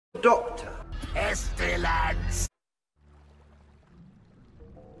doctor. Pestilence!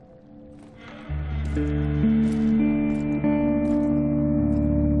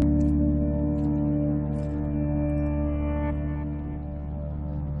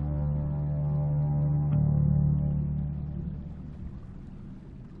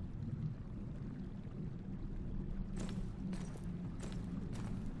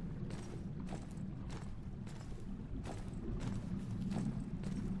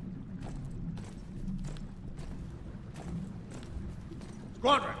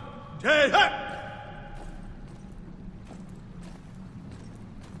 Squadron, take it!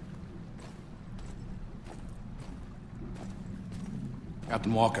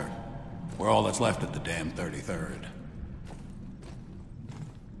 Captain Walker, we're all that's left at the damn 33rd.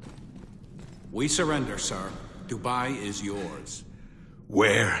 We surrender, sir. Dubai is yours.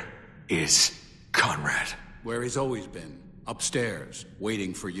 Where is Conrad? Where he's always been. Upstairs,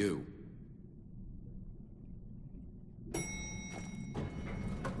 waiting for you.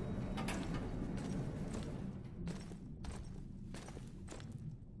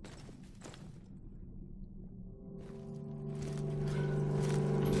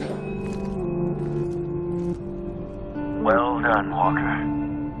 Well done,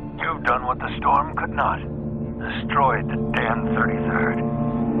 Walker. You've done what the storm could not. Destroyed the damn 33rd.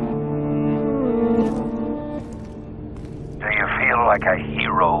 Do you feel like a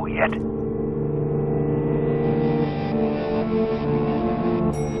hero yet?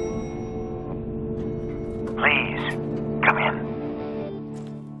 Please, come in.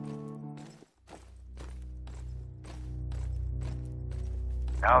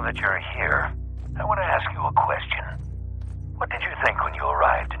 Now that you're here, I want to ask you a question. What did you think when you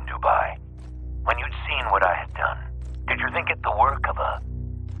arrived in Dubai? When you'd seen what I had done? Did you think it the work of a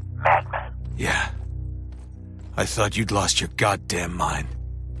madman? Yeah. I thought you'd lost your goddamn mind.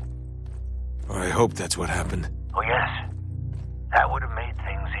 Or I hope that's what happened. Oh yes, that would have made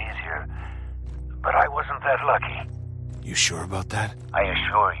things easier. But I wasn't that lucky. You sure about that? I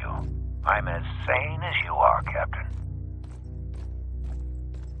assure you, I'm as sane as you are, Captain.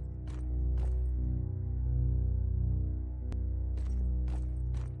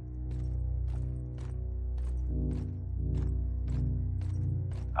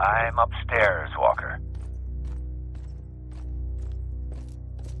 I'm upstairs, Walker.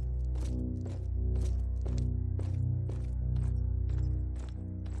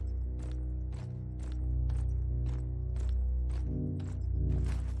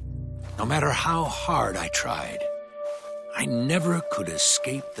 No matter how hard I tried, I never could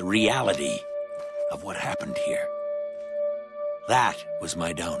escape the reality of what happened here. That was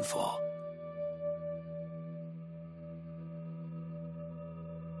my downfall.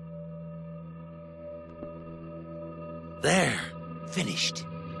 There, finished.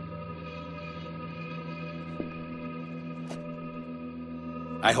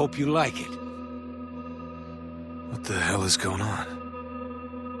 I hope you like it. What the hell is going on?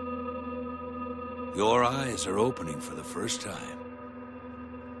 Your eyes are opening for the first time.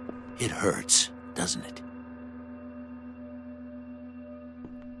 It hurts, doesn't it?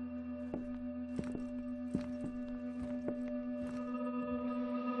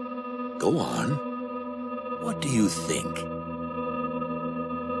 Go on. What do you think?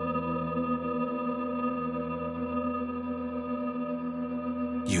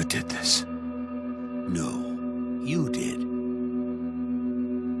 You did this. No, you did.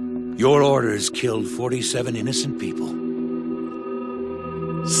 Your orders killed 47 innocent people.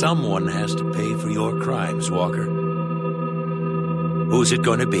 Someone has to pay for your crimes, Walker. Who's it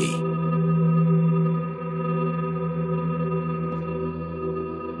going to be?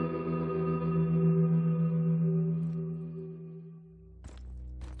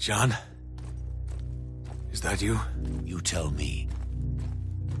 John? Is that you? You tell me.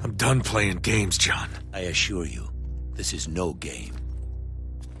 I'm done playing games, John. I assure you, this is no game.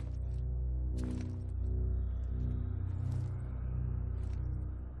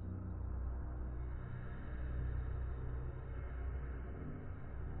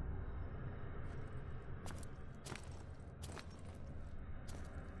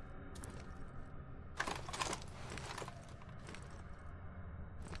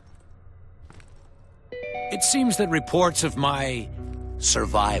 It seems that reports of my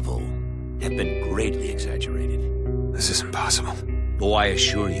survival have been greatly exaggerated. This is impossible. Oh, I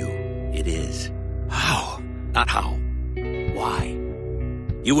assure you, it is. How? Not how. Why?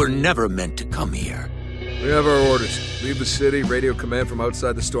 You were never meant to come here. We have our orders. Leave the city, radio command from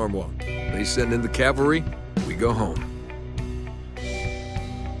outside the storm wall. They send in the cavalry, we go home.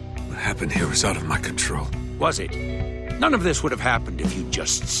 What happened here was out of my control. Was it? None of this would have happened if you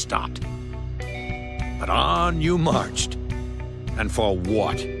just stopped. But on you marched. And for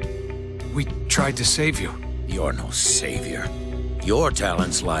what? We tried to save you. You're no savior. Your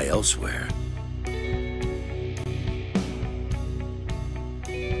talents lie elsewhere.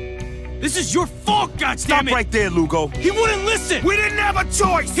 This is your fault, goddammit! Stop right there, Lugo. He wouldn't listen! We didn't have a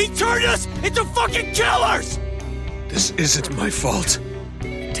choice! He turned us into fucking killers! This isn't my fault.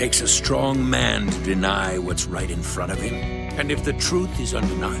 It takes a strong man to deny what's right in front of him. And if the truth is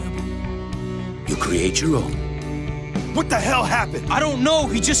undeniable, you create your own. What the hell happened? I don't know,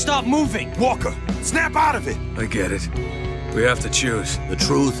 he just stopped moving. Walker, snap out of it! I get it. We have to choose. The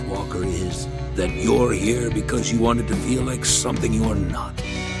truth, Walker, is that you're here because you wanted to feel like something you're not.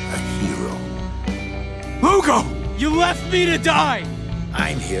 A hero. Lugo! You left me to die!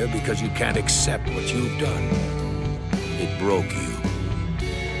 I'm here because you can't accept what you've done. It broke you.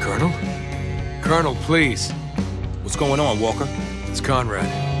 Colonel? Colonel, please. What's going on, Walker? It's Conrad.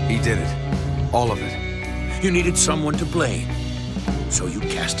 He did it. All of it. You needed someone to blame, so you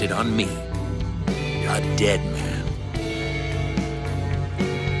cast it on me. A dead man.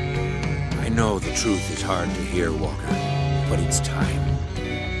 I know the truth is hard to hear, Walker, but it's time.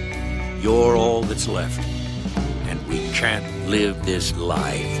 You're all that's left, and we can't live this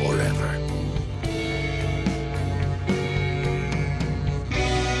lie forever.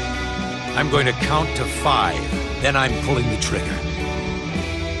 I'm going to count to 5, then I'm pulling the trigger.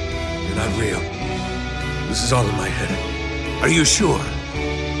 You're not real. This is all in my head. Are you sure?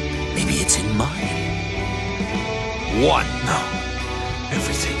 Maybe it's in mine. 1. No.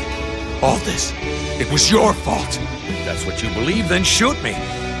 Everything. All this. It was your fault. If that's what you believe, then shoot me.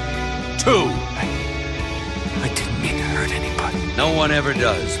 2. I didn't mean to hurt anybody. No one ever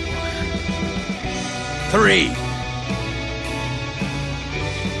does, Walker. 3.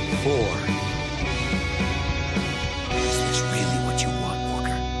 4. Is this really what you want,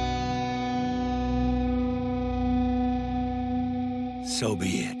 Walker? So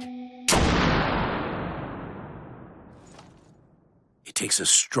be it. It takes a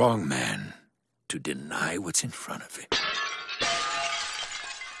strong man to deny what's in front of him.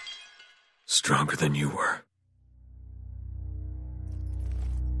 Stronger than you were.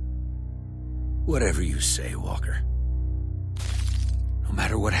 Whatever you say, Walker. No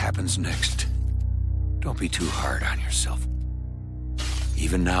matter what happens next, don't be too hard on yourself.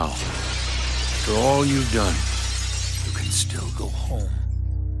 Even now, after all you've done, you can still go home.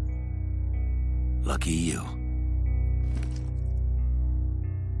 Lucky you.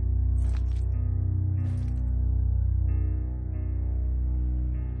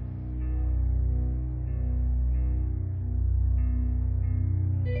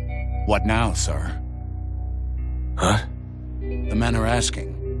 What now, sir? Huh? The men are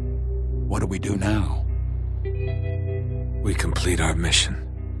asking. What do we do now? We complete our mission.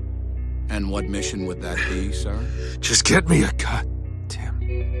 And what mission would that be, sir? Just get me a goddamn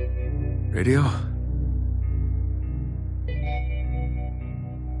radio.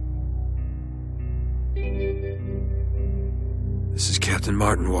 This is Captain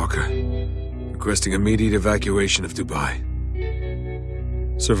Martin Walker, requesting immediate evacuation of Dubai.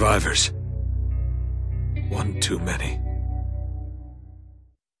 Survivors. One too many.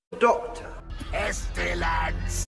 Doctor. Pestilence!